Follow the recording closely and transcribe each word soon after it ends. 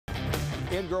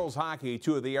In girls hockey,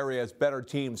 two of the area's better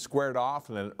teams squared off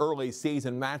in an early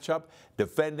season matchup.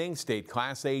 Defending state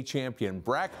Class A champion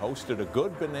Breck hosted a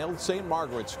good Benilde-St.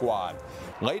 Margaret squad.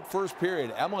 Late first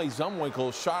period, Emily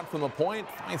Zumwinkle's shot from the point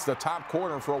finds the top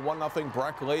corner for a 1-0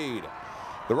 Breck lead.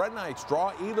 The Red Knights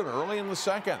draw even early in the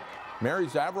second. Mary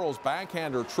Zavrel's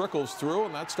backhander trickles through,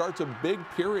 and that starts a big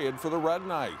period for the Red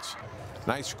Knights.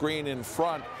 Nice screen in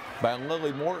front by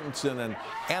Lily Mortensen, and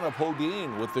Anna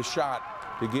Podine with the shot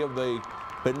to give the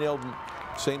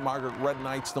Benilde-St. Margaret Red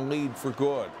Knights the lead for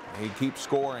good. He keeps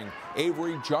scoring.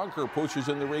 Avery Junker pushes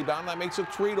in the rebound. That makes it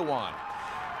 3-1.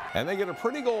 And they get a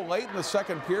pretty goal late in the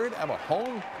second period. Emma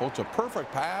Hone puts a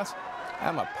perfect pass.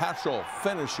 Emma Peschel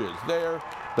finishes there.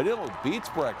 Benilde beats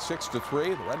Breck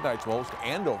 6-3. The Red Knights will host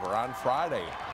Andover on Friday.